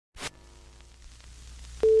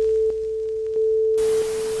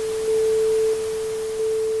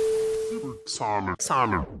Sonic.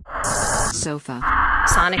 Sofa.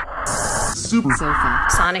 Sonic. Super. Sofa.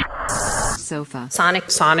 Sonic. Sofa.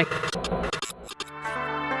 Sonic. Sonic.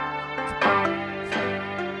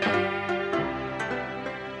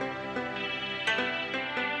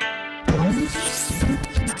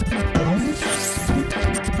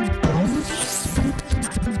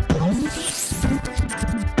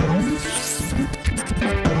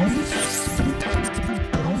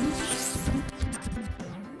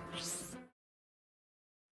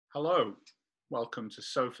 Hello, welcome to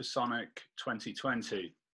Sofasonic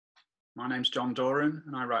 2020. My name's John Doran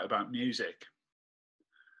and I write about music.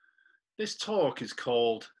 This talk is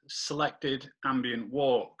called Selected Ambient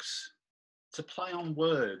Walks. It's a play on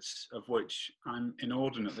words of which I'm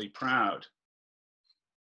inordinately proud.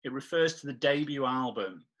 It refers to the debut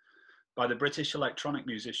album by the British electronic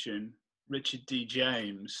musician Richard D.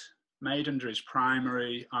 James, made under his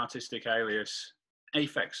primary artistic alias,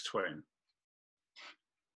 Aphex Twin.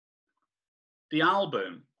 The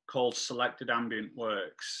album, called Selected Ambient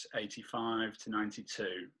Works 85 to 92,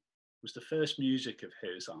 was the first music of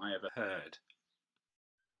his that I ever heard.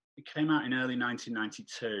 It came out in early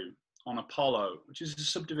 1992 on Apollo, which is a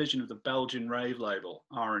subdivision of the Belgian rave label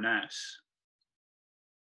R&S.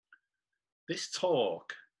 This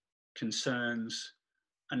talk concerns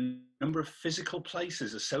a number of physical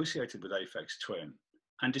places associated with Aphex Twin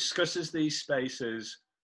and discusses these spaces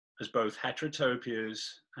as both heterotopias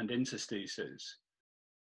and interstices,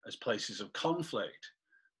 as places of conflict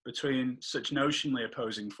between such notionally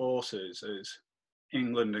opposing forces as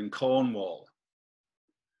England and Cornwall,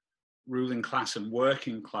 ruling class and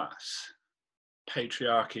working class,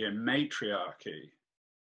 patriarchy and matriarchy,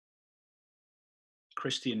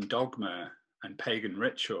 Christian dogma and pagan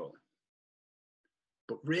ritual.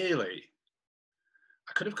 But really,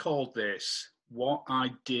 I could have called this What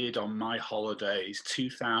I Did on My Holidays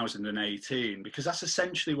 2018, because that's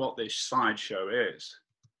essentially what this slideshow is.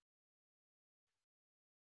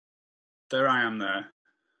 There I am there.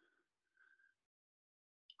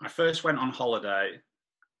 I first went on holiday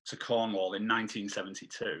to Cornwall in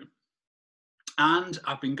 1972. And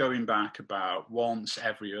I've been going back about once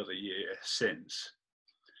every other year since.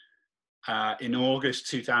 In August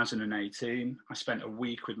 2018, I spent a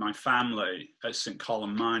week with my family at St.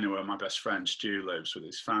 Column Minor, where my best friend Stu lives with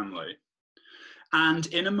his family. And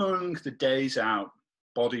in among the days out,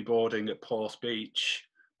 bodyboarding at Porth Beach,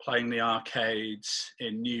 playing the arcades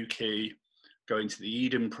in Newquay, going to the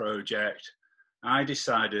Eden Project, I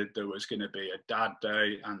decided there was going to be a dad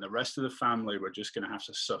day and the rest of the family were just going to have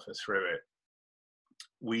to suffer through it.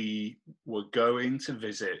 We were going to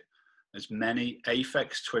visit as many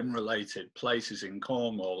Aphex Twin related places in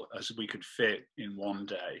Cornwall as we could fit in one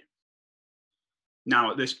day.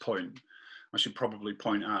 Now at this point, I should probably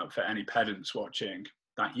point out for any pedants watching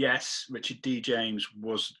that yes, Richard D. James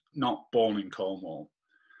was not born in Cornwall.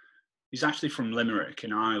 He's actually from Limerick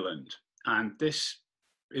in Ireland. And this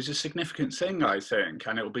is a significant thing, I think,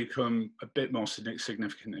 and it will become a bit more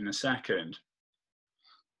significant in a second.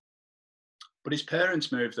 But his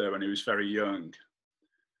parents moved there when he was very young.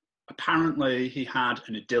 Apparently, he had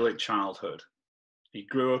an idyllic childhood. He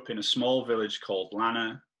grew up in a small village called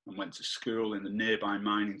Lanna and went to school in the nearby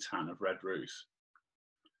mining town of Redruth.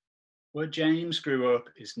 Where James grew up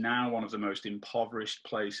is now one of the most impoverished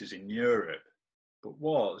places in Europe, but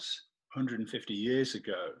was, 150 years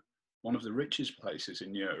ago, one of the richest places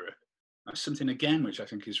in Europe. That's something, again, which I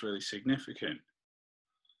think is really significant.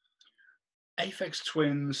 Aphex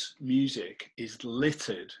Twin's music is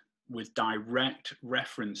littered with direct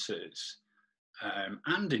references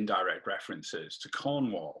and indirect references to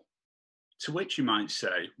Cornwall, to which you might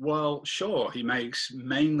say, well, sure, he makes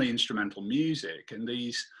mainly instrumental music and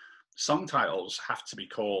these song titles have to be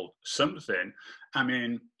called something. I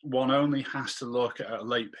mean, one only has to look at a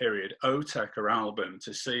late period Otecker album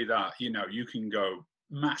to see that, you know, you can go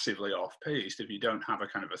massively off piste if you don't have a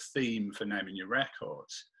kind of a theme for naming your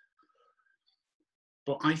records.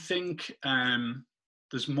 But I think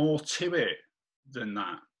there's more to it than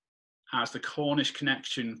that, as the Cornish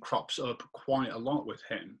connection crops up quite a lot with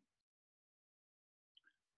him.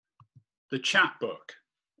 The chapbook,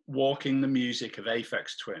 Walking the Music of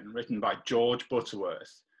Aphex Twin, written by George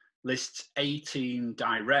Butterworth, lists 18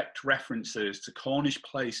 direct references to Cornish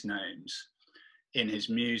place names in his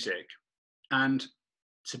music. And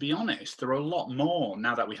to be honest, there are a lot more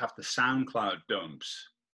now that we have the SoundCloud dumps.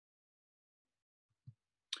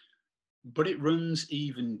 But it runs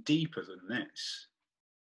even deeper than this.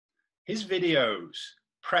 His videos,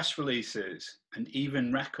 press releases, and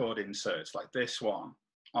even record inserts like this one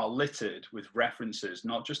are littered with references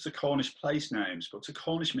not just to Cornish place names, but to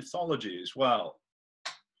Cornish mythology as well.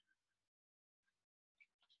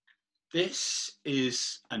 This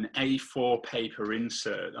is an A4 paper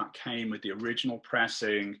insert that came with the original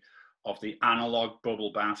pressing of the Analog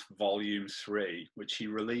Bubble Bath Volume 3, which he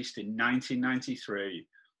released in 1993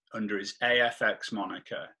 under his Aphex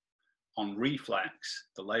moniker on Reflex,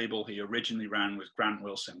 the label he originally ran with Grant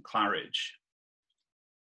Wilson Claridge.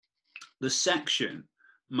 The section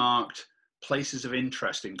marked Places of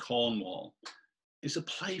Interest in Cornwall is a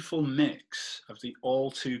playful mix of the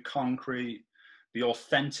all too concrete, the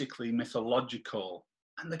authentically mythological,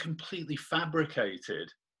 and the completely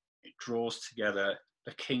fabricated. It draws together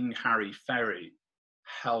the King Harry Ferry,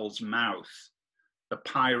 Hell's Mouth, the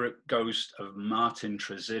pirate ghost of Martin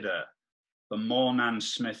Trezida, the Mornan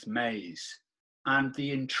Smith Maze, and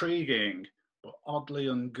the intriguing but oddly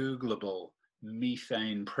ungoogleable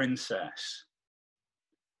Methane Princess.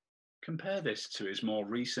 Compare this to his more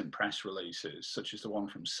recent press releases, such as the one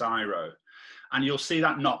from Cyro, and you'll see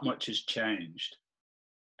that not much has changed.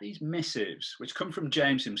 These missives, which come from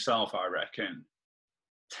James himself, I reckon,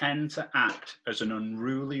 tend to act as an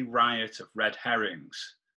unruly riot of red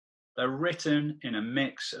herrings. They're written in a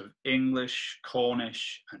mix of English,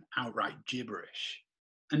 Cornish, and outright gibberish.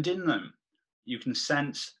 And in them, you can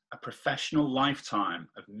sense a professional lifetime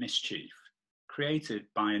of mischief created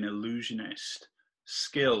by an illusionist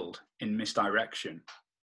skilled in misdirection.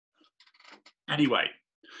 Anyway,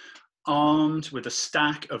 armed with a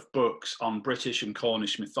stack of books on British and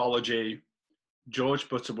Cornish mythology, George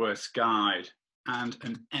Butterworth's guide, and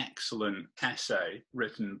an excellent essay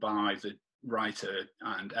written by the writer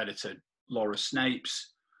and editor Laura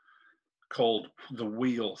Snapes called The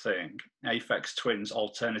Wheel Thing, Aphex Twin's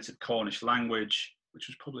Alternative Cornish Language, which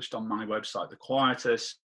was published on my website, The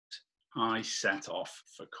Quietus, I set off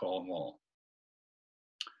for Cornwall.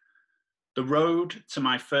 The road to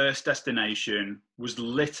my first destination was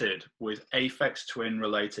littered with Aphex Twin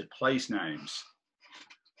related place names.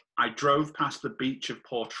 I drove past the beach of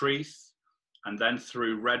Portreath and then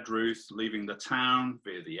through Redruth, leaving the town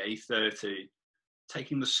via the A30,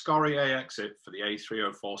 taking the Scorrier exit for the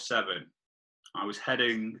A3047. I was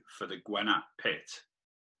heading for the Gwenat Pit.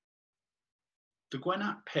 The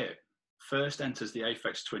Gwenat Pit first enters the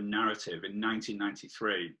Aphex Twin narrative in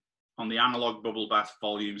 1993 on the Analog Bubble Bath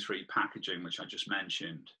Volume 3 packaging, which I just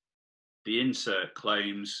mentioned. The insert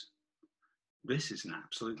claims, "This is an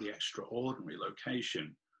absolutely extraordinary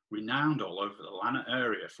location, renowned all over the Lanark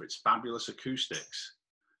area for its fabulous acoustics.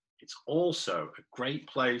 It's also a great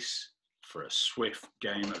place for a swift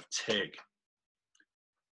game of TIG."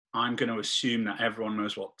 I'm going to assume that everyone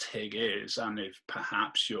knows what TIG is, and if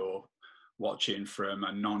perhaps you're watching from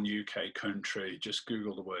a non-UK country, just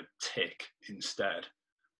Google the word tick instead.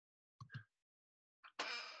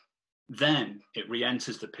 Then it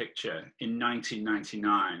re-enters the picture in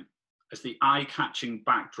 1999 as the eye-catching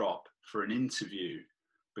backdrop for an interview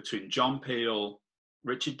between John Peel,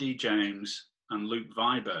 Richard D. James, and Luke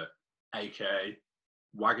Vibert, aka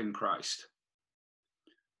Wagon Christ.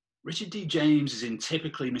 Richard D. James is in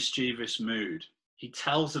typically mischievous mood. He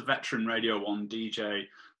tells the veteran Radio 1 DJ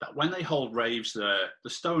that when they hold raves there, the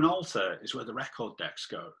stone altar is where the record decks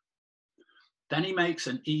go. Then he makes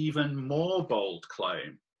an even more bold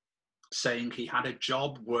claim, saying he had a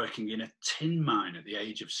job working in a tin mine at the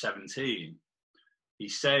age of 17. He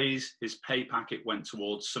says his pay packet went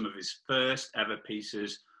towards some of his first ever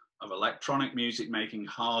pieces of electronic music making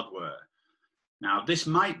hardware. Now, this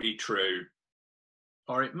might be true,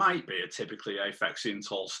 or it might be a typically Aphexian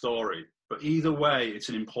tall story, but either way, it's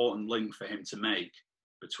an important link for him to make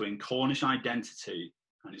between Cornish identity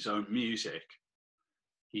and his own music.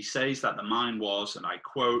 He says that the mine was, and I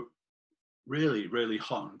quote, really, really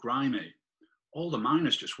hot and grimy. All the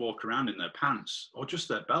miners just walk around in their pants or just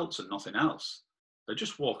their belts and nothing else. They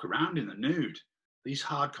just walk around in the nude. These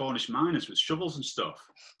hard Cornish miners with shovels and stuff.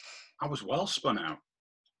 I was well spun out.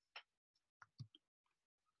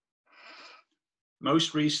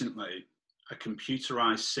 Most recently, a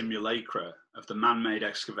computerized simulacra of the man-made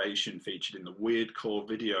excavation featured in the Weird Core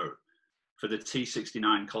video for the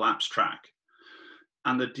T69 collapse track,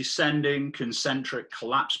 and the descending concentric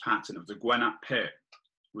collapse pattern of the Gwenat Pit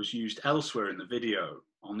was used elsewhere in the video,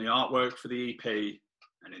 on the artwork for the EP,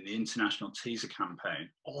 and in the international teaser campaign,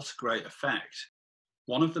 all to great effect.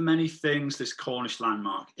 One of the many things this Cornish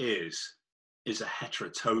landmark is a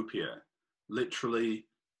heterotopia, literally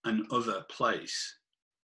an other place.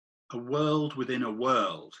 A world within a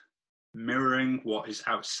world, mirroring what is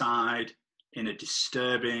outside in a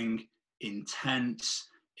disturbing, intense,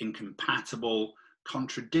 incompatible,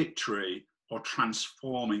 contradictory, or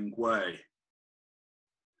transforming way.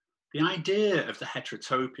 The idea of the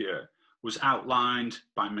heterotopia was outlined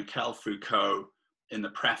by Michel Foucault in the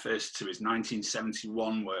preface to his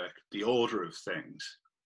 1971 work, The Order of Things.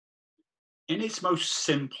 In its most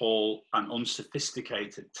simple and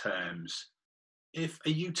unsophisticated terms, if a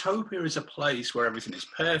utopia is a place where everything is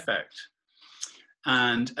perfect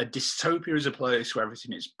and a dystopia is a place where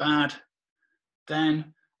everything is bad,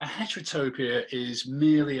 then a heterotopia is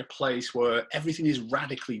merely a place where everything is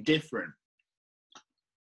radically different.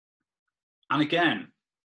 And again,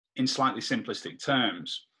 in slightly simplistic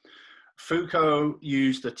terms, Foucault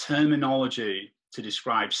used the terminology to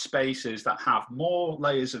describe spaces that have more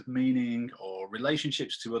layers of meaning or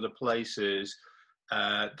relationships to other places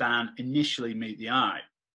than initially meet the eye.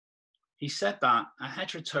 He said that a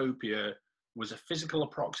heterotopia was a physical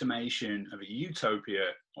approximation of a utopia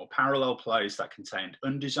or parallel place that contained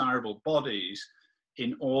undesirable bodies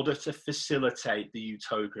in order to facilitate the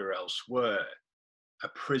utopia elsewhere, a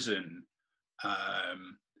prison,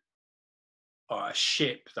 or a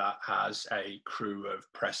ship that has a crew of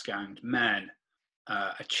press-ganged men,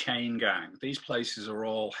 a chain gang. These places are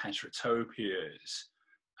all heterotopias.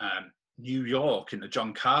 New York, in the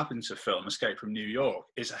John Carpenter film Escape from New York,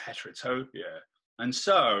 is a heterotopia. And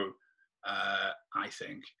so, I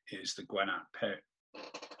think, is the Gwenap Pit.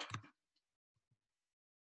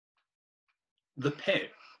 The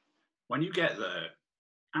pit, when you get there,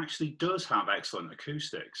 actually does have excellent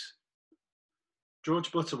acoustics.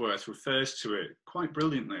 George Butterworth refers to it quite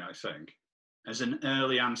brilliantly, I think, as an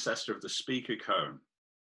early ancestor of the speaker cone.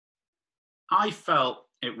 I felt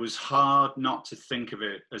it was hard not to think of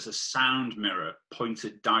it as a sound mirror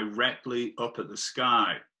pointed directly up at the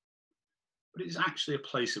sky, but it's actually a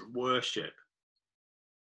place of worship.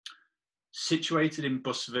 Situated in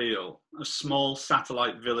Busville, a small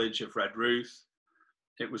satellite village of Redruth,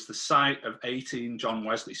 it was the site of 18 John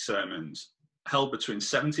Wesley sermons held between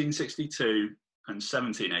 1762 and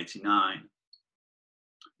 1789.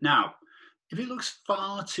 Now, if it looks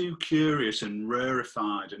far too curious and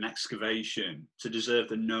rarefied an excavation to deserve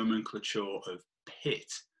the nomenclature of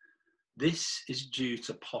pit, this is due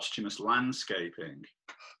to posthumous landscaping.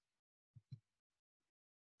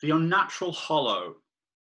 The unnatural hollow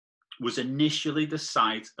was initially the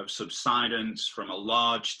site of subsidence from a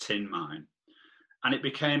large tin mine, and it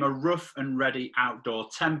became a rough and ready outdoor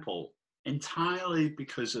temple entirely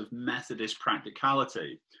because of Methodist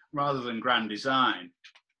practicality rather than grand design.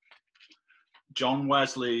 John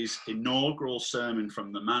Wesley's inaugural sermon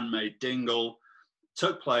from the man-made dingle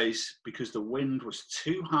took place because the wind was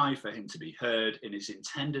too high for him to be heard in his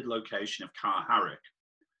intended location of Carharrick.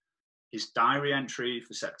 His diary entry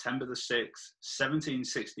for September the 6th,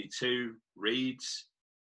 1762 reads,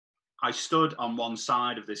 "I stood on one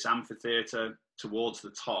side of this amphitheatre towards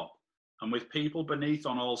the top, and with people beneath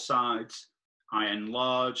on all sides, I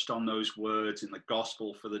enlarged on those words in the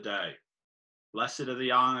gospel for the day. Blessed are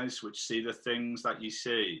the eyes which see the things that ye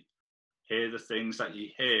see, hear the things that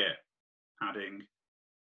ye hear," adding,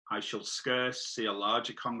 "I shall scarce see a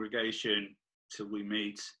larger congregation till we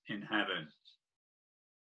meet in heaven."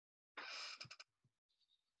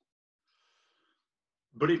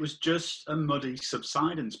 But it was just a muddy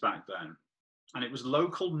subsidence back then, and it was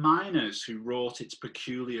local miners who wrought its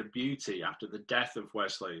peculiar beauty after the death of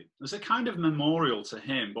Wesley as a kind of memorial to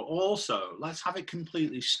him, but also, let's have it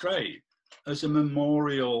completely straight, as a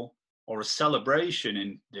memorial or a celebration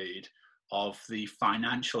indeed of the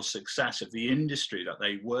financial success of the industry that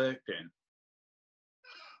they worked in.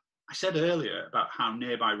 I said earlier about how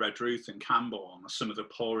nearby Redruth and Camborne are some of the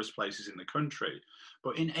poorest places in the country,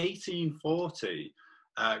 but in 1840,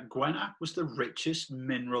 Gwenap was the richest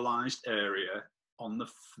mineralized area on the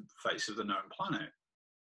face of the known planet.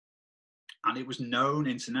 And it was known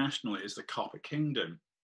internationally as the Copper Kingdom.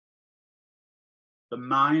 The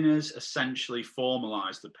miners essentially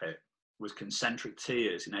formalized the pit with concentric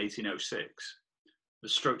tiers in 1806. The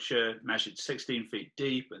structure measured 16 feet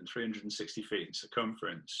deep and 360 feet in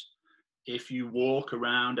circumference. If you walk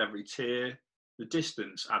around every tier, the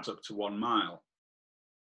distance adds up to 1 mile.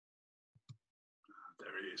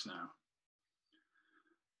 There he is now.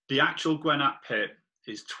 The actual Gwenap pit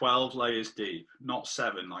is 12 layers deep, not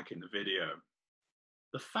 7 like in the video.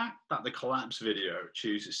 The fact that the collapse video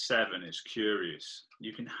chooses 7 is curious.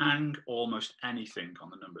 You can hang almost anything on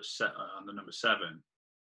the number 7.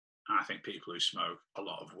 And I think people who smoke a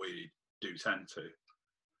lot of weed do tend to.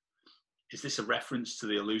 Is this a reference to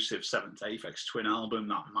the elusive 7th Aphex Twin album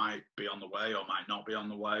that might be on the way or might not be on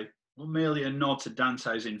the way? Or merely a nod to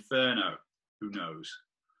Dante's Inferno? Who knows?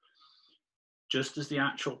 Just as the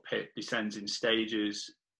actual pit descends in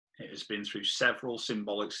stages, it has been through several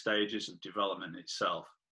symbolic stages of development itself.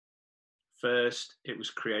 First, it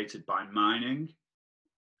was created by mining,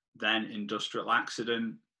 then industrial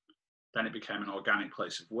accident, Then it became an organic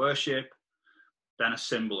place of worship, then a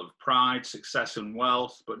symbol of pride, success and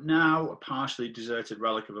wealth, but now a partially deserted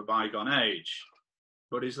relic of a bygone age.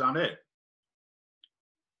 But is that it?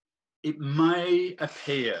 It may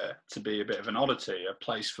appear to be a bit of an oddity, a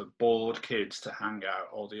place for bored kids to hang out,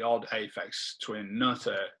 or the odd Aphex twin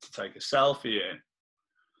nutter to take a selfie in.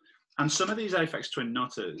 And some of these Aphex twin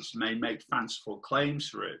nutters may make fanciful claims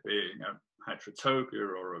for it being a heterotopia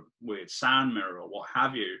or a weird sound mirror or what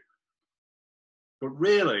have you. But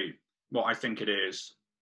really, what I think it is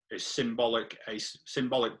a symbolic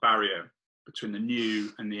barrier between the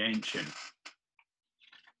new and the ancient.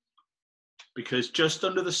 Because just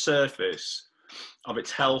under the surface of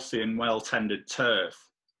its healthy and well-tended turf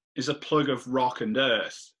is a plug of rock and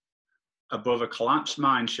earth above a collapsed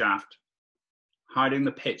mine shaft, hiding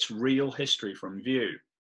the pit's real history from view.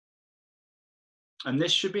 And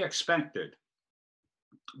this should be expected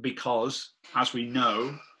because, as we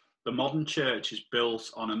know, the modern church is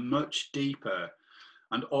built on a much deeper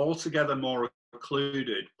and altogether more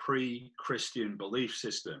occluded pre-Christian belief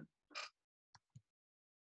system.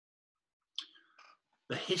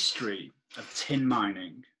 The history of tin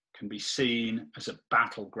mining can be seen as a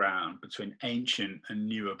battleground between ancient and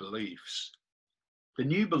newer beliefs. The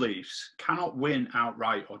new beliefs cannot win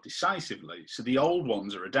outright or decisively, so the old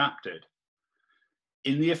ones are adapted.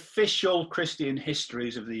 In the official Christian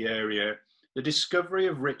histories of the area, the discovery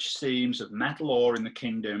of rich seams of metal ore in the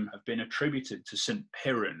kingdom have been attributed to St.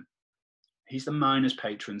 Piran. He's the miners'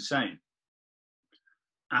 patron saint.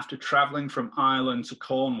 After travelling from Ireland to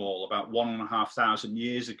Cornwall about 1,500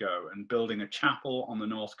 years ago and building a chapel on the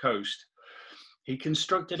north coast, he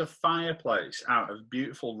constructed a fireplace out of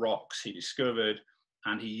beautiful rocks he discovered,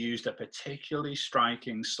 and he used a particularly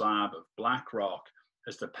striking slab of black rock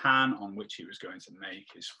as the pan on which he was going to make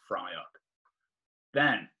his fry up.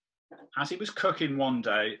 Then, as he was cooking one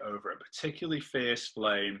day over a particularly fierce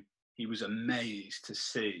flame, he was amazed to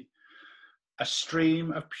see a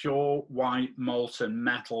stream of pure white molten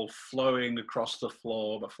metal flowing across the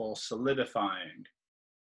floor before solidifying.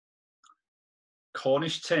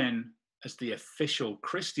 Cornish tin, as the official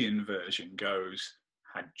Christian version goes,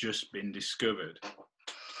 had just been discovered.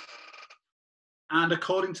 And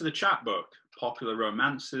according to the chapbook, Popular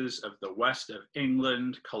Romances of the West of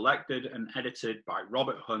England, collected and edited by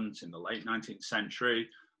Robert Hunt in the late 19th century,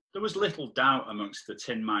 there was little doubt amongst the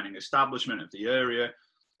tin mining establishment of the area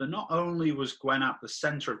that not only was Gwenap the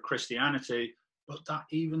centre of Christianity, but that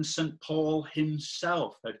even St. Paul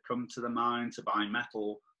himself had come to the mine to buy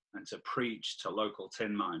metal and to preach to local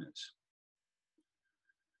tin miners.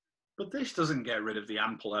 But this doesn't get rid of the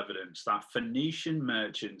ample evidence that Phoenician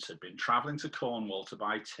merchants had been travelling to Cornwall to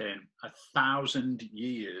buy tin 1,000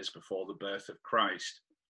 years before the birth of Christ.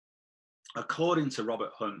 According to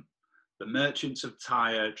Robert Hunt, the merchants of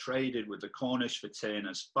Tyre traded with the Cornish for tin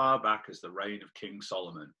as far back as the reign of King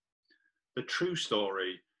Solomon. The true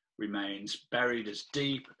story remains buried as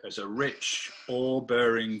deep as a rich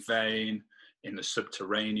ore-bearing vein in the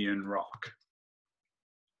subterranean rock.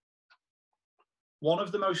 One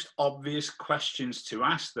of the most obvious questions to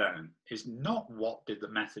ask then is not what did the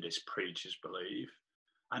Methodist preachers believe,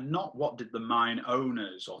 and not what did the mine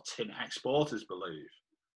owners or tin exporters believe.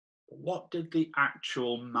 What did the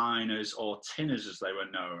actual miners, or tinners as they were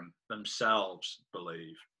known, themselves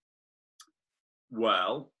believe?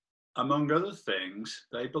 Well, among other things,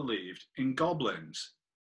 they believed in goblins.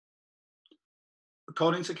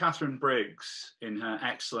 According to Catherine Briggs, in her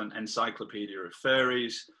excellent Encyclopedia of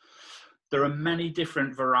Fairies, there are many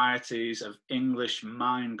different varieties of English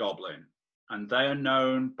mine goblin, and they are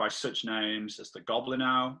known by such names as the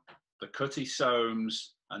Goblinow, the Cutty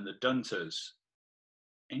Soames, and the Dunters.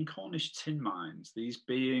 In Cornish tin mines, these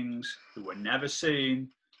beings, who were never seen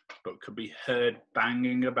but could be heard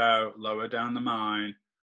banging about lower down the mine,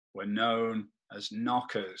 were known as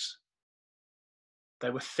knockers.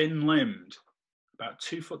 They were thin-limbed, about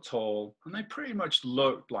 2 foot tall, and they pretty much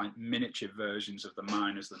looked like miniature versions of the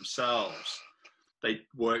miners themselves. They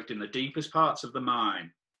worked in the deepest parts of the mine.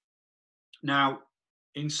 Now,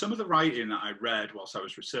 in some of the writing that I read whilst I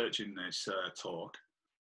was researching this talk,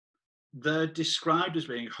 they're described as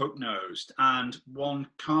being hook-nosed, and one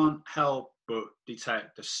can't help but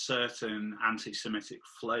detect a certain anti-Semitic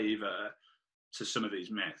flavour to some of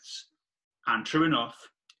these myths. And true enough,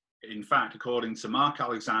 in fact, according to Mark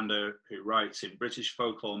Alexander, who writes in British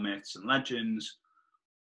Folklore Myths and Legends,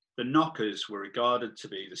 the knockers were regarded to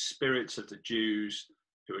be the spirits of the Jews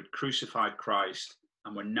who had crucified Christ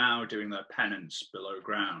and were now doing their penance below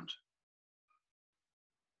ground.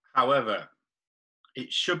 However,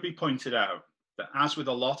 it should be pointed out that, as with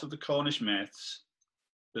a lot of the Cornish myths,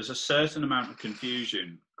 there's a certain amount of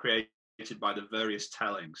confusion created by the various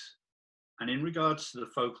tellings. And in regards to the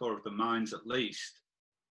folklore of the mines at least,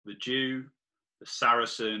 the Jew, the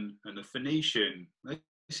Saracen, and the Phoenician, they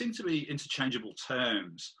seem to be interchangeable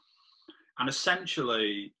terms. And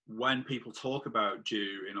essentially, when people talk about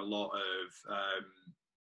Jew in a lot of,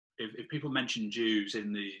 if people mention Jews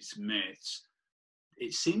in these myths,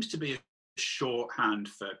 it seems to be a shorthand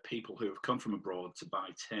for people who have come from abroad to buy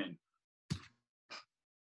tin.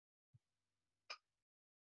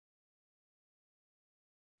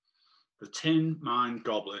 The tin mine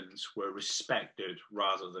goblins were respected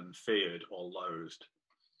rather than feared or loathed.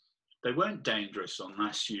 They weren't dangerous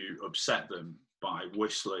unless you upset them by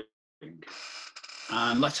whistling.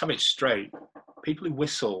 And let's have it straight, people who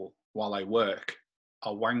whistle while they work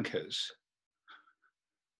are wankers.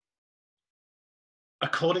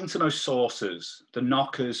 According to most sources, the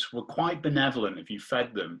knockers were quite benevolent if you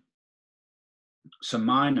fed them. Some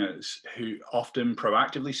miners who often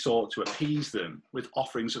proactively sought to appease them with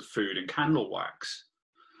offerings of food and candle wax.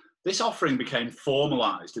 This offering became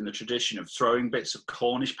formalised in the tradition of throwing bits of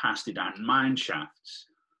Cornish pasty down mine shafts.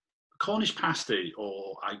 Cornish pasty,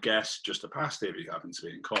 or I guess just a pasty if you happen to be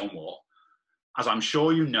in Cornwall, as I'm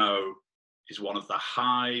sure you know, is one of the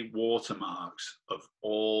high watermarks of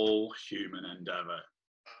all human endeavour.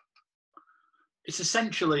 It's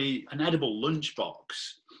essentially an edible lunchbox,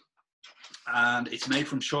 and it's made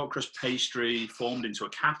from short crust pastry formed into a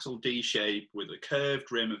capital D shape with a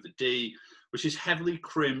curved rim of the D, which is heavily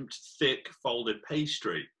crimped, thick, folded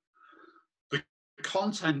pastry. The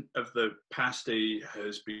content of the pasty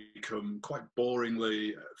has become quite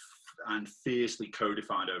boringly and fiercely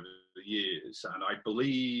codified over the years, and I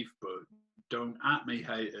believe, but don't at me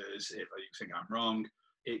haters if you think I'm wrong,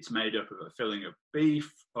 it's made up of a filling of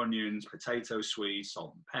beef, onions, potato, sweet,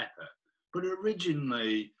 salt and pepper. But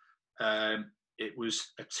originally, it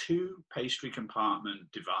was a two pastry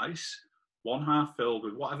compartment device, one half filled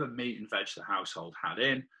with whatever meat and veg the household had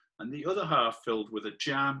in, and the other half filled with a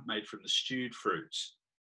jam made from the stewed fruits.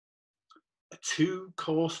 A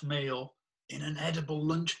two-course meal in an edible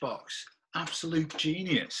lunchbox. Absolute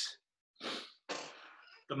genius.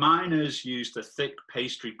 The miners used the thick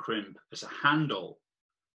pastry crimp as a handle,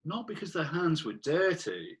 not because their hands were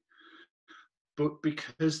dirty, but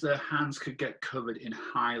because their hands could get covered in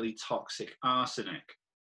highly toxic arsenic.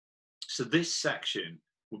 So this section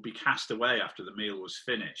would be cast away after the meal was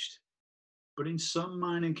finished. But in some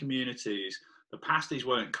mining communities, the pasties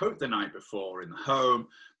weren't cooked the night before in the home,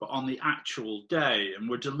 but on the actual day, and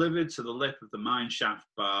were delivered to the lip of the mine shaft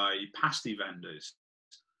by pasty vendors.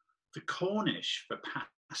 The Cornish for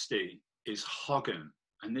pasty is hoggen,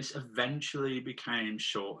 and this eventually became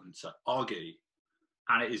shortened to oggy.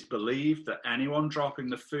 And it is believed that anyone dropping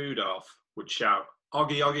the food off would shout,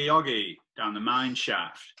 "Oggy, oggy, oggy," down the mine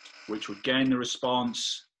shaft, which would gain the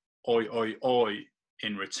response, "Oi, oi, oi,"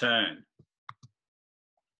 in return.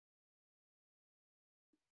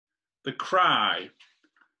 The cry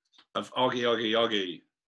of "Oggy, oggy, oggy,"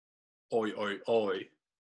 "Oi, oi, oi,"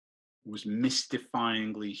 was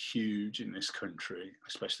mystifyingly huge in this country,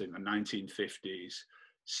 especially in the 1950s,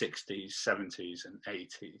 60s, 70s, and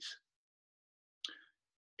 80s.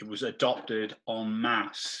 It was adopted en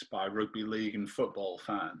masse by rugby league and football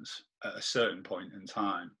fans at a certain point in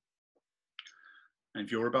time. And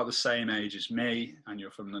if you're about the same age as me and you're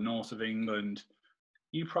from the north of England,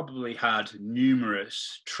 you probably had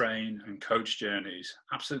numerous train and coach journeys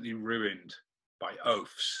absolutely ruined by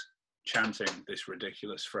oafs chanting this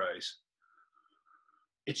ridiculous phrase.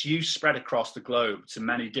 Its use spread across the globe to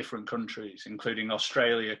many different countries, including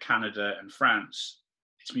Australia, Canada, and France.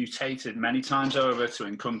 It's mutated many times over to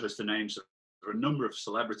encompass the names of a number of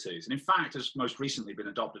celebrities, and in fact has most recently been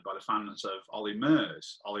adopted by the fans of Ollie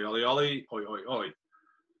Murs. Ollie, Ollie, Ollie, oi, oi, oi.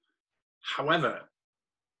 However,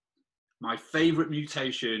 my favourite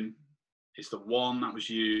mutation is the one that was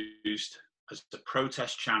used as a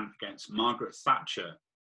protest chant against Margaret Thatcher,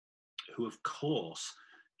 who, of course,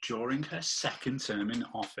 during her second term in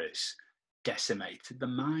office, decimated the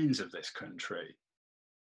mines of this country.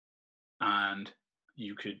 And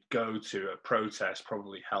you could go to a protest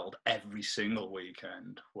probably held every single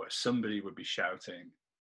weekend where somebody would be shouting,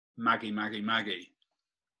 "Maggie, Maggie, Maggie,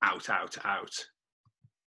 out, out, out."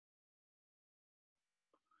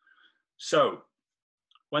 So,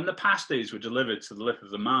 when the pasties were delivered to the lip of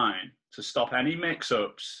the mine, to stop any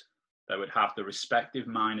mix-ups, they would have the respective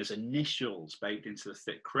miners' initials baked into the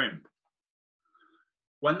thick crimp.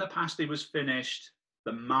 When the pasty was finished,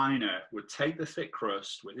 the miner would take the thick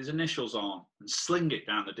crust with his initials on and sling it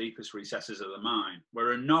down the deepest recesses of the mine,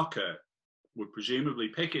 where a knocker would presumably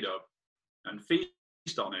pick it up and feast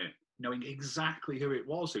on it, knowing exactly who it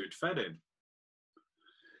was who had fed him.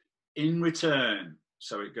 In return,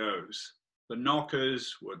 so it goes, the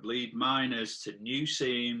knockers would lead miners to new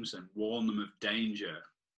seams and warn them of danger.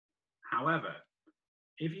 However,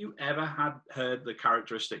 if you ever had heard the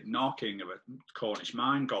characteristic knocking of a Cornish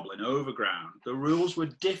mine goblin overground, the rules were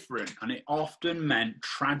different and it often meant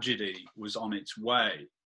tragedy was on its way.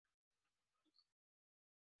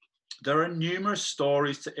 There are numerous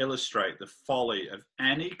stories to illustrate the folly of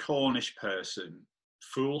any Cornish person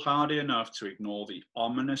foolhardy enough to ignore the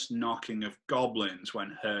ominous knocking of goblins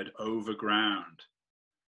when heard overground.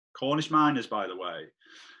 Cornish miners, by the way,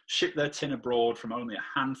 shipped their tin abroad from only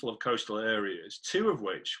a handful of coastal areas, two of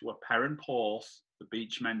which were Porth, the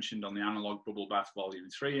beach mentioned on the Analog Bubble Bath Volume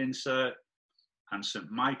 3 insert, and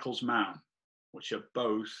St Michael's Mount, which are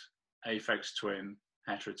both Aphex twin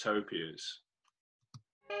heterotopias.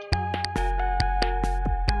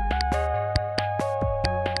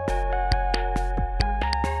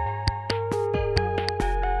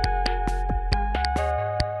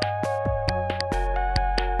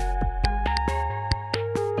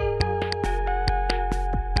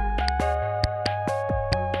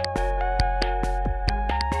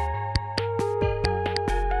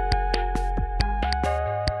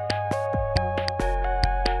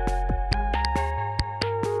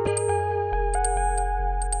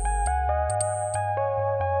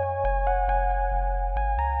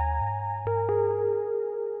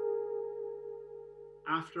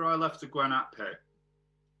 After I left the Gwenat pit,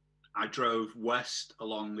 I drove west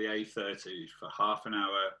along the A30 for half an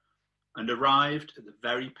hour and arrived at the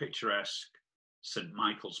very picturesque St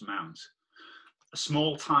Michael's Mount, a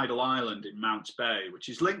small tidal island in Mounts Bay, which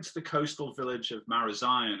is linked to the coastal village of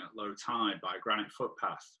Marazion at low tide by a granite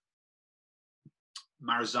footpath.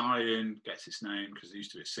 Marazion gets its name because there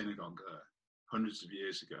used to be a synagogue there hundreds of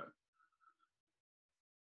years ago.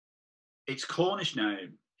 Its Cornish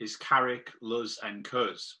name is Carrick Luz en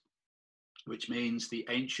Cuz, which means the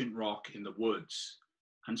ancient rock in the woods.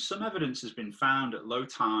 And some evidence has been found at low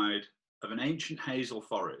tide of an ancient hazel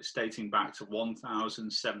forest dating back to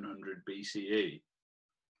 1700 BCE.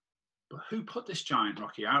 But who put this giant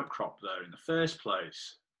rocky outcrop there in the first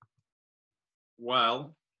place?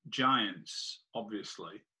 Well, giants,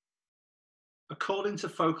 obviously. According to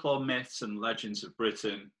folklore myths and legends of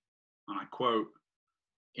Britain, and I quote,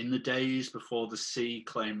 "In the days before the sea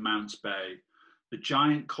claimed Mounts Bay, the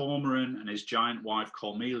giant Cormoran and his giant wife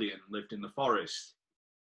Cormelian lived in the forest.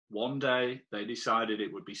 One day, they decided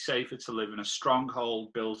it would be safer to live in a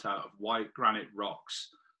stronghold built out of white granite rocks.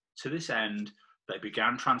 To this end, they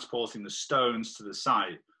began transporting the stones to the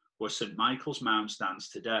site where St Michael's Mount stands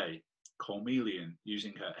today, Cormelian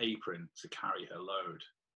using her apron to carry her load."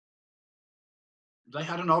 They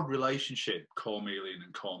had an odd relationship, Cormelian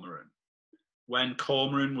and Cormoran. When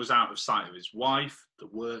Cormoran was out of sight of his wife, the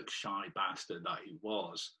work-shy bastard that he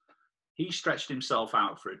was, he stretched himself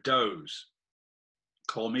out for a doze.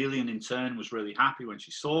 Cormelian, in turn, was really happy when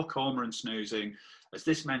she saw Cormoran snoozing, as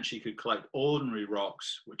this meant she could collect ordinary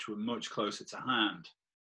rocks, which were much closer to hand.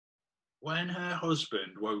 When her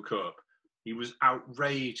husband woke up, he was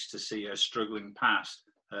outraged to see her struggling past,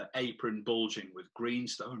 her apron bulging with green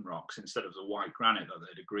stone rocks instead of the white granite that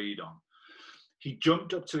they'd agreed on. He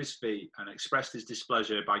jumped up to his feet and expressed his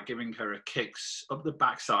displeasure by giving her a kick up the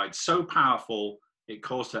backside so powerful it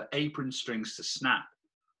caused her apron strings to snap.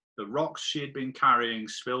 The rocks she had been carrying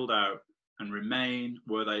spilled out and remain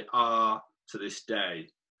where they are to this day,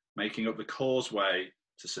 making up the causeway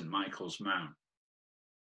to St Michael's Mount.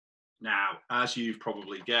 Now, as you've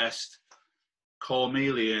probably guessed,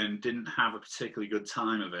 Cormelian didn't have a particularly good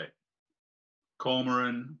time of it.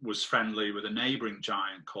 Cormoran was friendly with a neighbouring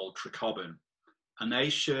giant called Tricobin, and they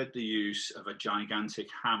shared the use of a gigantic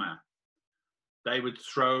hammer. They would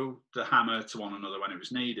throw the hammer to one another when it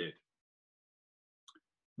was needed.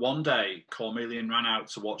 One day, Cormelian ran out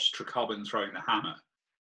to watch Tricobin throwing the hammer.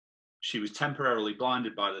 She was temporarily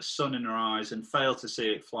blinded by the sun in her eyes and failed to see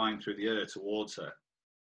it flying through the air towards her.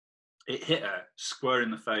 It hit her square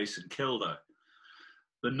in the face and killed her.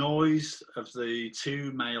 The noise of the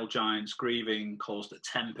two male giants grieving caused a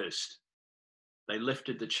tempest. They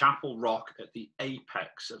lifted the chapel rock at the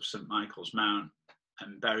apex of St Michael's Mount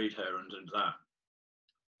and buried her under that.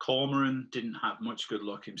 Cormoran didn't have much good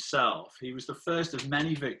luck himself. He was the first of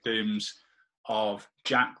many victims of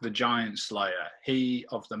Jack the Giant Slayer, he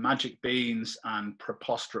of the magic beans and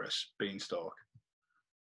preposterous beanstalk.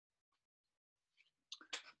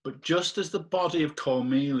 But just as the body of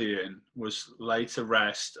Cormelian was laid to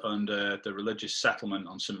rest under the religious settlement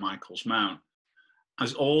on St Michael's Mount,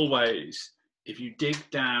 as always, if you dig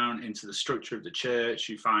down into the structure of the church,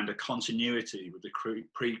 you find a continuity with the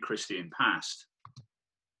pre-Christian past.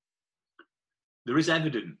 There is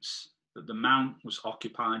evidence that the mount was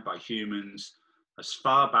occupied by humans as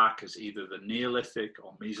far back as either the Neolithic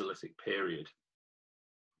or Mesolithic period.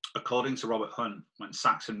 According to Robert Hunt, when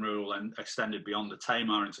Saxon rule extended beyond the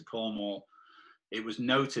Tamar into Cornwall, it was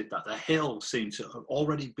noted that the hill seemed to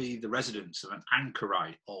already be the residence of an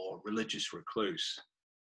anchorite or religious recluse.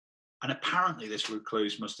 And apparently this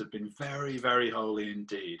recluse must have been very, very holy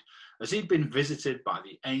indeed, as he'd been visited by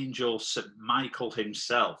the angel St. Michael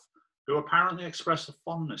himself, who apparently expressed a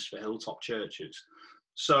fondness for hilltop churches.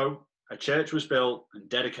 So a church was built and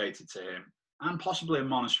dedicated to him, and possibly a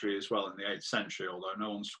monastery as well in the 8th century, although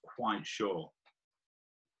no one's quite sure.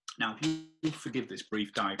 Now, if you forgive this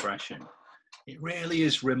brief digression, it really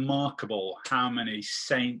is remarkable how many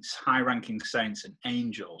saints, high-ranking saints and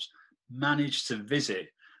angels managed to visit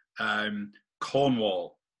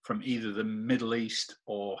Cornwall from either the Middle East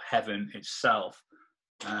or heaven itself,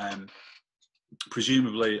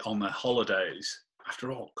 presumably on their holidays.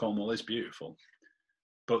 After all, Cornwall is beautiful.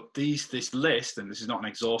 But this list, and this is not an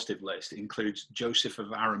exhaustive list, includes Joseph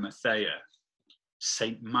of Arimathea,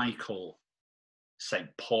 Saint Michael, Saint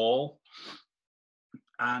Paul,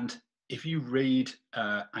 and if you read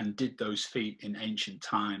And Did Those Feet in Ancient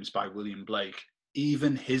Times by William Blake,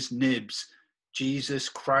 even his nibs, Jesus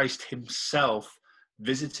Christ himself,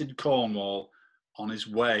 visited Cornwall on his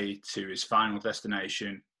way to his final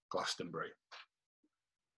destination, Glastonbury.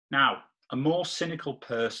 Now, a more cynical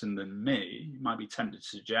person than me might be tempted to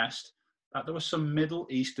suggest that there were some Middle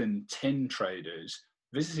Eastern tin traders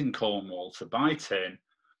visiting Cornwall to buy tin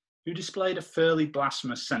who displayed a fairly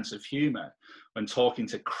blasphemous sense of humour when talking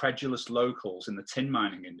to credulous locals in the tin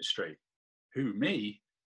mining industry. Who, me?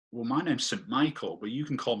 Well, my name's St. Michael, but you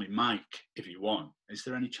can call me Mike if you want. Is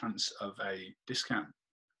there any chance of a discount?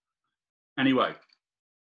 Anyway,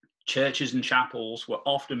 churches and chapels were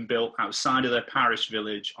often built outside of their parish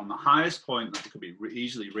village on the highest point that could be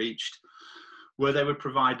easily reached, where they would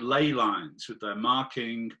provide ley lines with their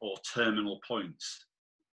marking or terminal points.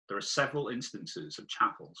 There are several instances of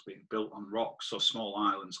chapels being built on rocks or small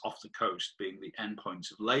islands off the coast being the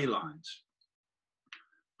endpoints of ley lines.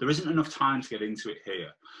 There isn't enough time to get into it here,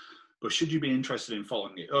 but should you be interested in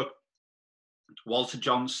following it up, Walter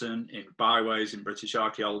Johnson in Byways in British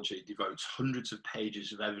Archaeology devotes hundreds of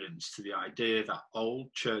pages of evidence to the idea that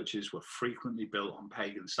old churches were frequently built on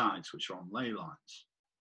pagan sites which are on ley lines.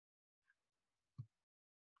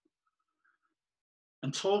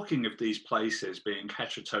 And talking of these places being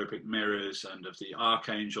heterotopic mirrors and of the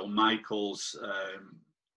Archangel Michael's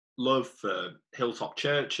love for hilltop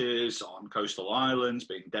churches on coastal islands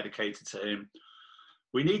being dedicated to him,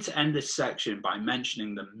 we need to end this section by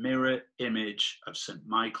mentioning the mirror image of St.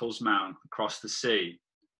 Michael's Mount across the sea,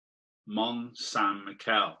 Mont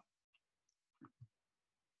Saint-Michel.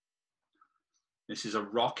 This is a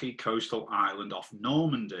rocky coastal island off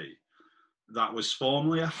Normandy that was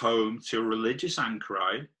formerly a home to a religious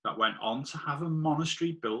anchorite that went on to have a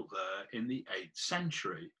monastery built there in the 8th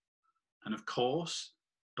century. And of course,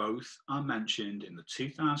 both are mentioned in the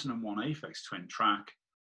 2001 Aphex twin track,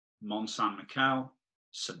 Mont Saint-Michel,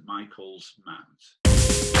 St. Michael's Mount.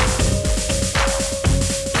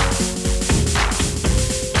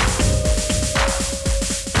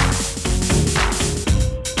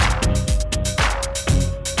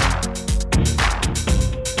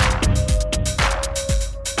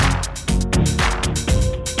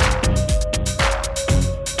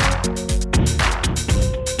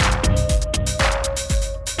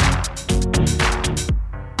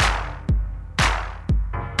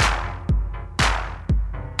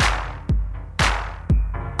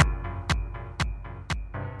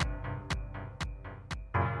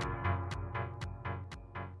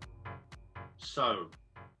 So,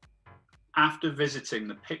 after visiting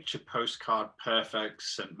the picture postcard perfect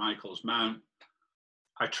St. Michael's Mount,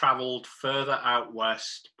 I travelled further out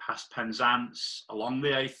west past Penzance, along the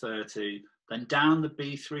A30, then down the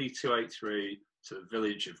B3283 to the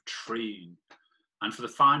village of Treen, and for the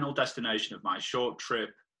final destination of my short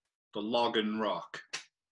trip, the Logan Rock.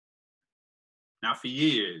 Now, for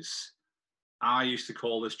years, I used to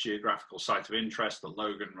call this geographical site of interest the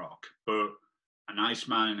Logan Rock, but a nice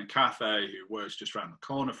man in a cafe who works just around the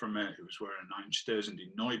corner from it, who was wearing a 9 Sturzen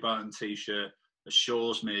die Neubauten t-shirt,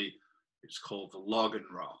 assures me it's called the Logan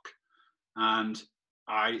Rock. And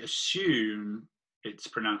I assume it's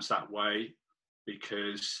pronounced that way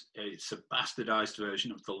because it's a bastardized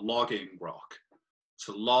version of the logging rock.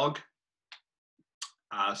 To log,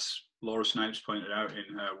 as Laura Snipes pointed out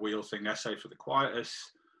in her Wheel Thing essay for the Quietus,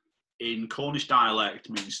 in Cornish dialect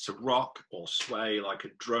means to rock or sway like a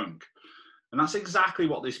drunk. And that's exactly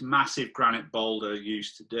what this massive granite boulder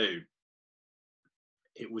used to do.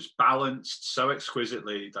 It was balanced so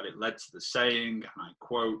exquisitely that it led to the saying, and I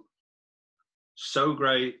quote, "So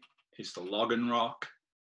great is the log and rock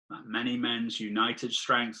that many men's united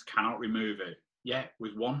strength cannot remove it, yet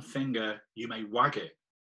with one finger you may wag it."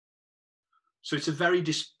 So it's a very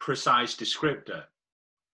precise descriptor.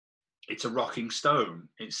 It's a rocking stone.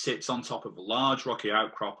 It sits on top of a large rocky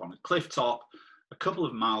outcrop on a cliff top, a couple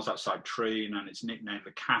of miles outside Treen, and it's nicknamed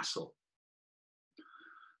the Castle.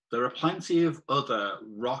 There are plenty of other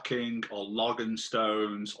rocking or Logan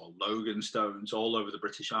stones or Logan stones all over the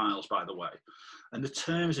British Isles, by the way. And the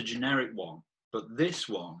term is a generic one, but this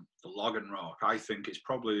one, the Logan Rock, I think is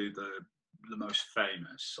probably the most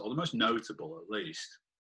famous, or the most notable at least.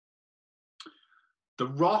 The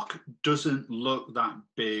rock doesn't look that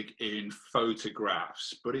big in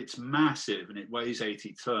photographs, but it's massive and it weighs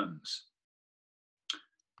 80 tons.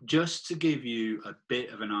 Just to give you a bit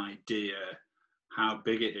of an idea how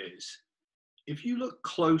big it is, if you look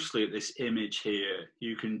closely at this image here,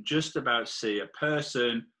 you can just about see a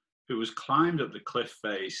person who has climbed up the cliff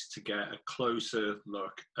face to get a closer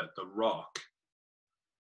look at the rock.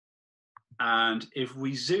 And if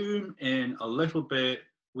we zoom in a little bit,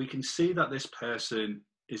 we can see that this person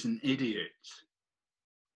is an idiot.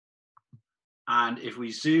 And if we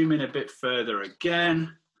zoom in a bit further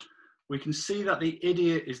again, we can see that the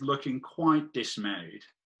idiot is looking quite dismayed.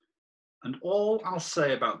 And all I'll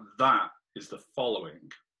say about that is the following.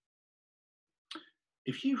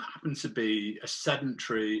 If you happen to be a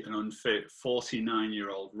sedentary and unfit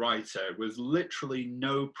 49-year-old writer with literally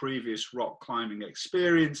no previous rock climbing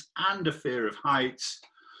experience and a fear of heights,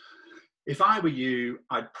 if I were you,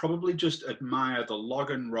 I'd probably just admire the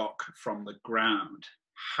log and rock from the ground.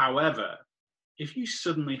 However, if you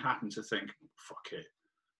suddenly happen to think, fuck it,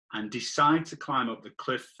 and decide to climb up the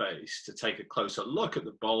cliff face to take a closer look at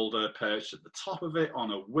the boulder perched at the top of it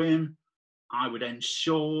on a whim, I would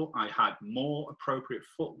ensure I had more appropriate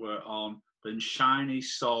footwear on than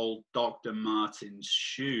shiny-soled Dr. Martens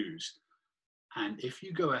shoes. And if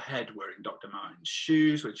you go ahead wearing Dr. Martens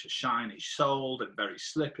shoes, which are shiny-soled and very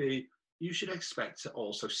slippy, you should expect to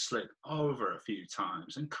also slip over a few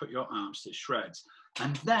times and cut your arms to shreds.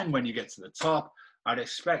 And then when you get to the top, I'd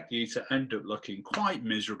expect you to end up looking quite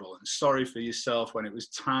miserable and sorry for yourself when it was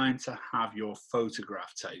time to have your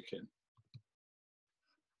photograph taken.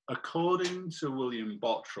 According to William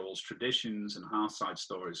Bottrell's Traditions and Hearthside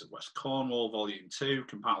Stories of West Cornwall, Volume 2,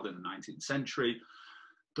 compiled in the 19th century,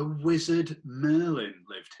 the wizard Merlin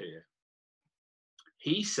lived here.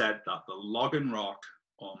 He said that the Logan Rock,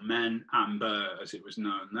 or Men Amber as it was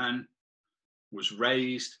known then, was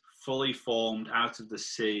raised, fully formed out of the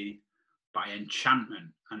sea by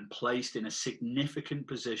enchantment and placed in a significant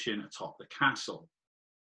position atop the castle.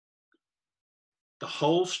 The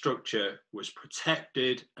whole structure was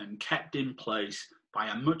protected and kept in place by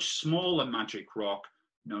a much smaller magic rock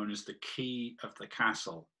known as the Key of the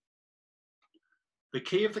Castle. The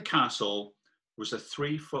Key of the Castle was a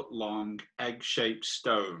 3-foot-long egg-shaped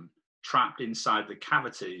stone trapped inside the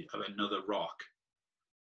cavity of another rock.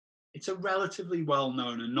 It's a relatively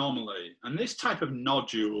well-known anomaly, and this type of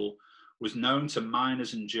nodule was known to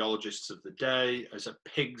miners and geologists of the day as a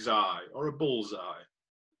pig's eye or a bullseye.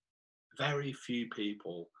 Very few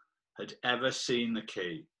people had ever seen the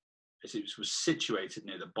key, as it was situated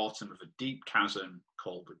near the bottom of a deep chasm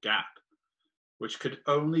called the Gap, which could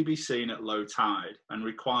only be seen at low tide and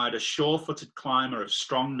required a sure-footed climber of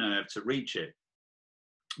strong nerve to reach it.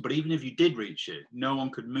 But even if you did reach it, no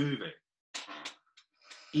one could move it.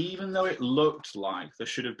 Even though it looked like there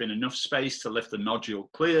should have been enough space to lift the nodule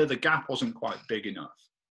clear, the gap wasn't quite big enough.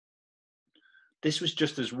 This was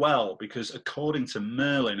just as well because, according to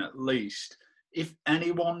Merlin at least, if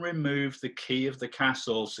anyone removed the key of the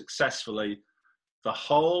castle successfully, the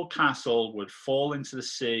whole castle would fall into the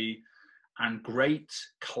sea and great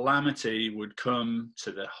calamity would come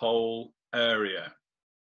to the whole area.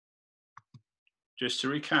 Just to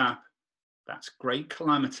recap, that's great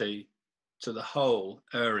calamity to the whole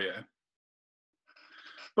area.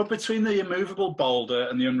 But between the immovable boulder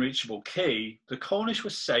and the unreachable key, the Cornish were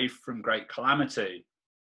safe from great calamity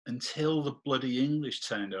until the bloody English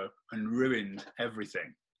turned up and ruined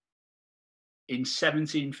everything. In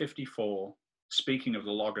 1754, speaking of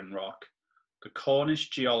the Logan Rock, the Cornish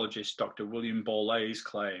geologist Dr. William Borlase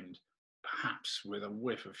claimed, perhaps with a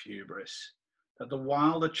whiff of hubris, that the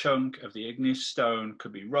while the chunk of the igneous stone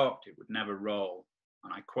could be rocked, it would never roll.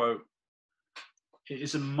 And I quote, "It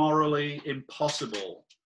is morally impossible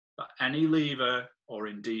that any lever or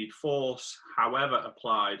indeed force, however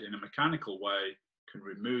applied in a mechanical way, can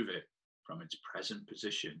remove it from its present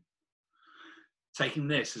position." Taking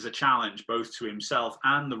this as a challenge both to himself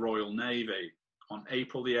and the Royal Navy, on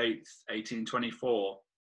April the 8th, 1824,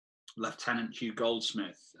 Lieutenant Hugh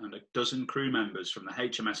Goldsmith and a dozen crew members from the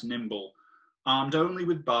HMS Nimble, armed only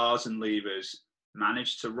with bars and levers,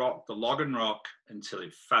 managed to rock the Logan Rock until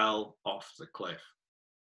it fell off the cliff.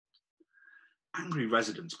 Angry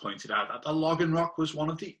residents pointed out that the Logan Rock was one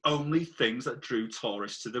of the only things that drew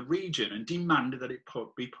tourists to the region and demanded that it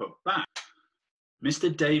be put back.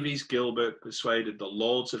 Mr. Davies Gilbert persuaded the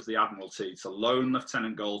Lords of the Admiralty to loan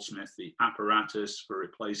Lieutenant Goldsmith the apparatus for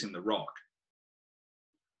replacing the rock.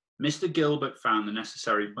 Mr. Gilbert found the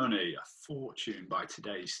necessary money, a fortune by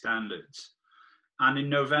today's standards, and in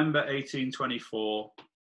November 1824,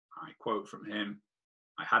 I quote from him,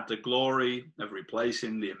 "I had the glory of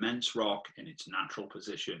replacing the immense rock in its natural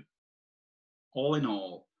position." All in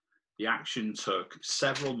all, the action took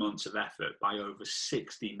several months of effort by over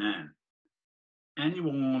 60 men.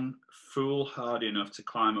 Anyone foolhardy enough to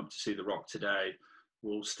climb up to see the rock today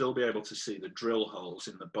will still be able to see the drill holes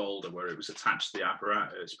in the boulder where it was attached to the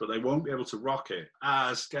apparatus, but they won't be able to rock it,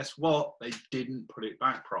 as, guess what, they didn't put it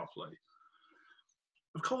back properly.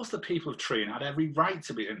 Of course, the people of Treen had every right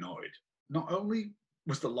to be annoyed. Not only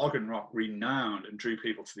was the Logan Rock renowned and drew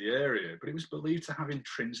people to the area, but it was believed to have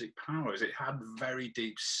intrinsic powers. It had very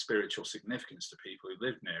deep spiritual significance to people who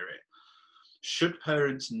lived near it. Should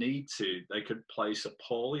parents need to, they could place a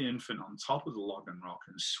poorly infant on top of the Logan Rock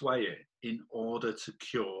and sway it in order to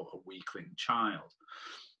cure a weakling child.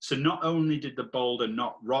 So not only did the boulder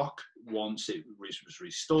not rock once it was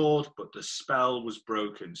restored, but the spell was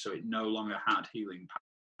broken, so it no longer had healing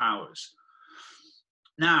powers.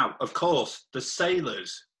 Now, of course, the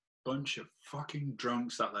sailors, bunch of fucking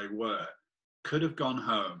drunks that they were, could have gone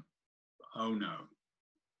home. Oh no.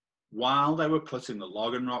 While they were putting the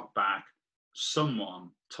Logan Rock back, someone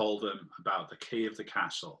told them about the key of the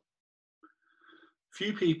castle.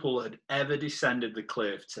 Few people had ever descended the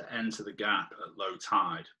cliff to enter the gap at low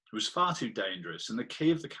tide. It was far too dangerous, and the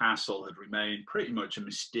key of the castle had remained pretty much a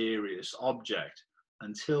mysterious object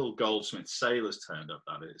until Goldsmith's sailors turned up,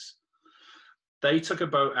 that is. They took a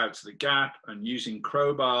boat out to the gap, and using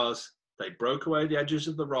crowbars, they broke away the edges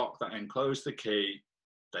of the rock that enclosed the key,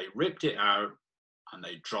 they ripped it out, and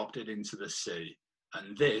they dropped it into the sea.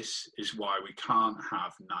 And this is why we can't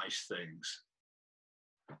have nice things.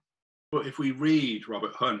 But if we read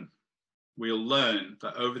Robert Hunt, we'll learn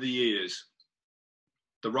that over the years,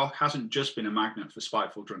 the rock hasn't just been a magnet for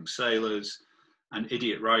spiteful drunk sailors and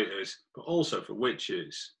idiot writers, but also for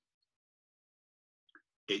witches.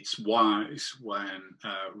 It's wise when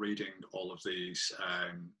reading all of these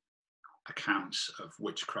accounts of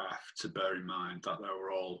witchcraft to bear in mind that they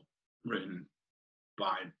were all written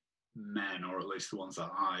by men, or at least the ones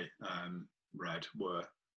that I read were.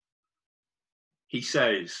 He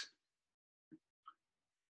says,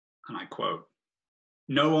 and I quote,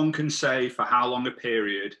 "No one can say for how long a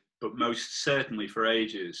period, but most certainly for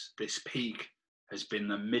ages, this peak has been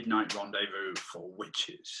the midnight rendezvous for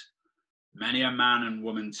witches. Many a man and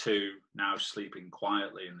woman too, now sleeping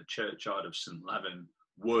quietly in the churchyard of St. Leven,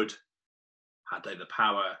 would, had they the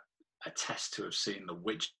power, attest to have seen the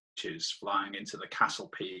witches flying into the castle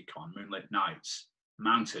peak on moonlit nights,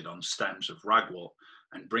 mounted on stems of ragwort,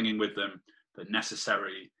 and bringing with them the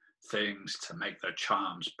necessary things to make their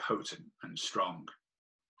charms potent and strong."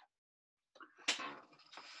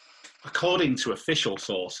 According to official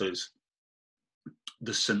sources,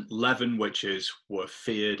 the St. Leven witches were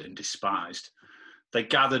feared and despised. They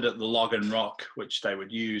gathered at the Logan Rock, which they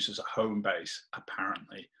would use as a home base,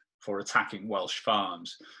 apparently, for attacking Welsh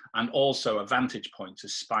farms, and also a vantage point to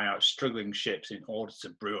spy out struggling ships in order to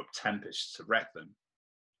brew up tempests to wreck them.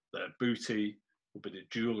 Their booty would be the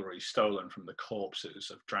jewellery stolen from the corpses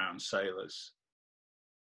of drowned sailors.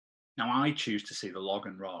 Now, I choose to see the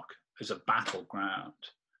Logan Rock as a battleground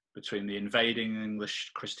between the invading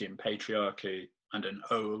English Christian patriarchy and an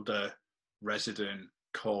older, resident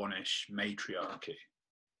Cornish matriarchy.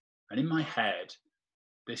 And in my head,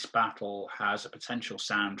 this battle has a potential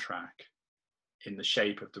soundtrack in the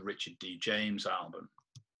shape of the Richard D. James album.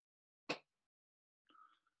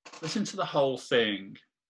 Listen to the whole thing,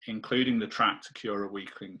 including the track To Cure a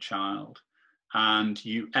Weakling Child, and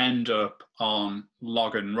you end up on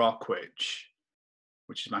Logan Rock, which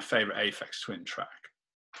is my favourite Aphex Twin track.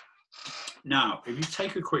 Now, if you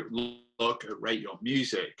take a quick look at Rate Your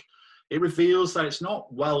Music, it reveals that it's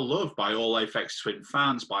not well loved by all Aphex Twin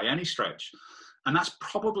fans by any stretch. And that's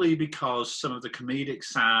probably because some of the comedic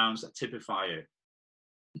sounds that typify it.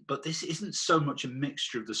 But this isn't so much a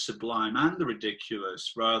mixture of the sublime and the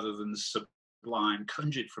ridiculous, rather than the sublime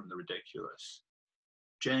conjured from the ridiculous.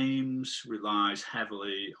 James relies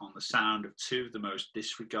heavily on the sound of two of the most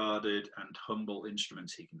disregarded and humble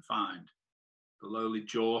instruments he can find. the lowly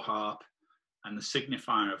jaw harp, and the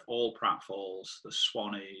signifier of all pratfalls, the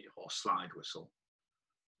swanny or slide whistle.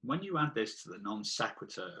 When you add this to the non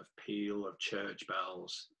sequitur of peal of church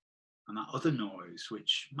bells, and that other noise,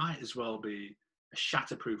 which might as well be a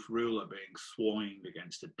shatterproof ruler being thwanged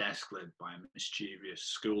against a desk lid by a mischievous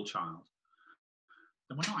schoolchild,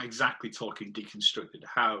 then we're not exactly talking deconstructed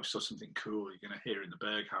house or something cool you're going to hear in the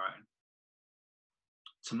Berghain.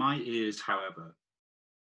 To my ears, however,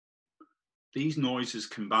 these noises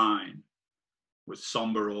combine with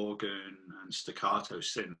sombre organ and staccato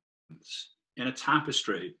synths in a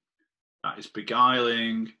tapestry that is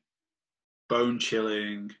beguiling,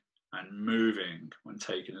 bone-chilling, and moving when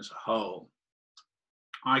taken as a whole.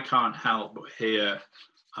 I can't help but hear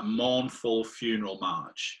a mournful funeral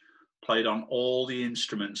march played on all the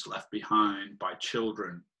instruments left behind by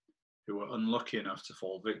children who were unlucky enough to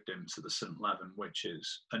fall victim to the St. Leven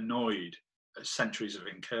witches, annoyed at centuries of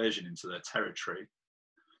incursion into their territory,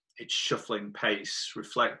 its shuffling pace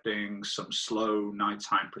reflecting some slow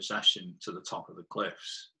nighttime procession to the top of the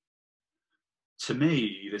cliffs. To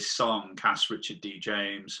me, this song casts Richard D.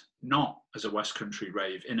 James not as a West Country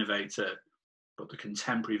rave innovator, but the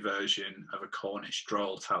contemporary version of a Cornish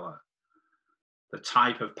droll teller. The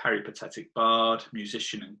type of peripatetic bard,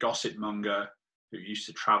 musician and gossip monger who used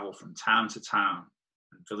to travel from town to town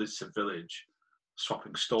and village to village,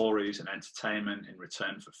 swapping stories and entertainment in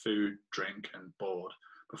return for food, drink and board,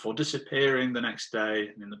 before disappearing the next day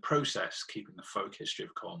and in the process keeping the folk history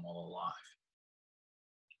of Cornwall alive.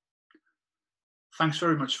 Thanks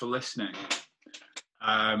very much for listening.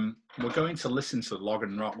 We're going to listen to Log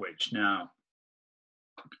and Rot Witch now.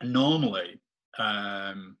 Normally,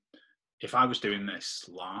 if I was doing this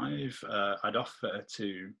live, I'd offer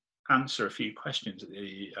to answer a few questions at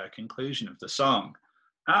the conclusion of the song.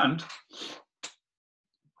 And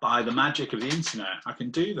by the magic of the internet, I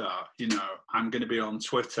can do that. You know, I'm going to be on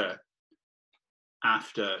Twitter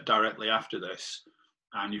directly after this,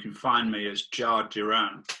 and you can find me as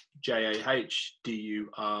Doran, Jahduran,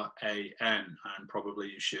 and probably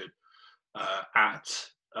you should at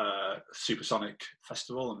Supersonic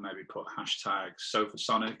Festival and maybe put hashtag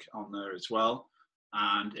Sofasonic on there as well.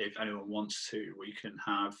 And if anyone wants to, we can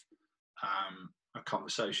have a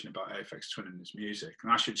conversation about Aphex Twin and his music.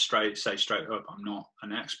 And I should say straight up, I'm not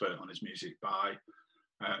an expert on his music by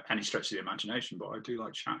any stretch of the imagination, but I do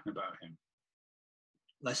like chatting about him.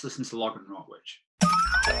 Let's listen to Log and Rot Witch.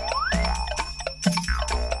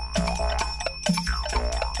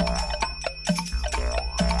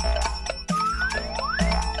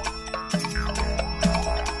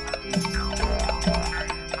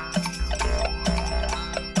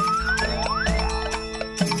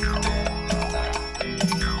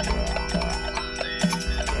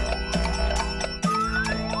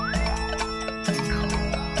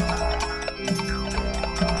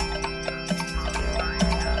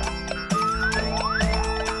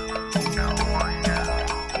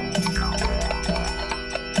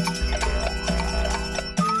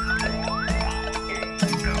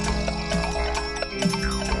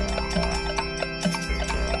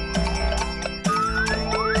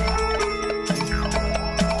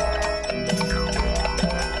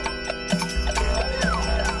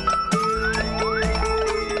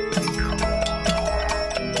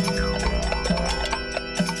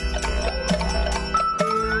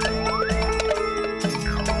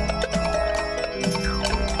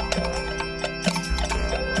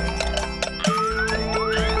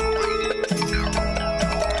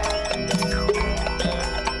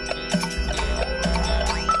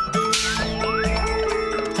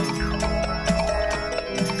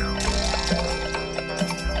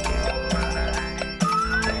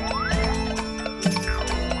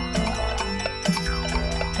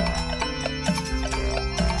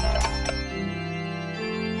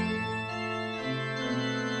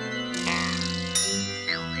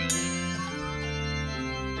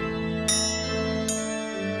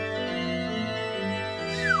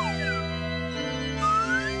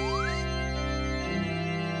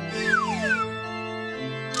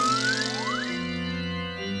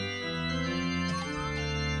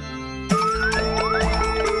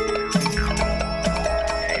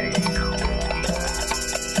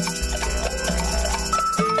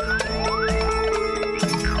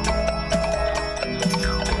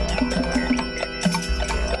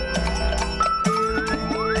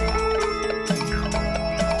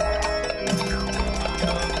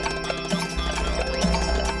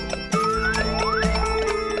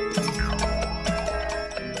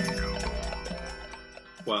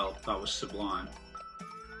 Well, that was sublime.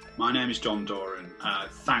 My name is Doran.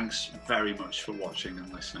 Thanks very much for watching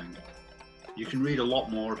and listening. You can read a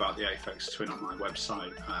lot more about the Aphex Twin on my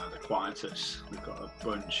website, the Quietus. We've got a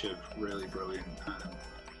bunch of really brilliant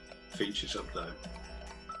features up there.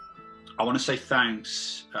 I want to say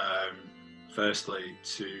thanks, firstly,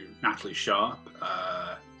 to Natalie Sharp,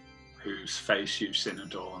 whose face you've seen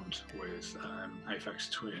adorned with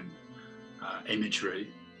Aphex Twin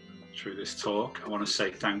imagery through this talk. I want to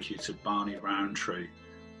say thank you to Barney Roundtree.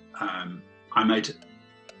 I made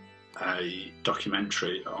a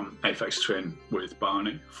documentary on Aphex Twin with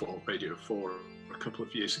Barney for Radio 4 a couple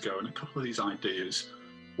of years ago, and a couple of these ideas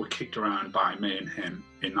were kicked around by me and him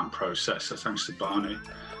in that process, so thanks to Barney.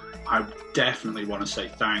 I definitely want to say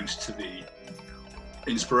thanks to the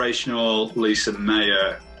inspirational Lisa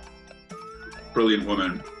Mayer, brilliant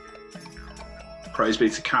woman. Praise be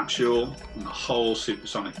to Capsule and the whole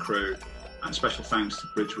Supersonic crew, and special thanks to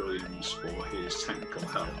Bridge Williams for his technical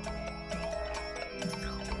help.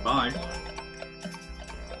 Bye.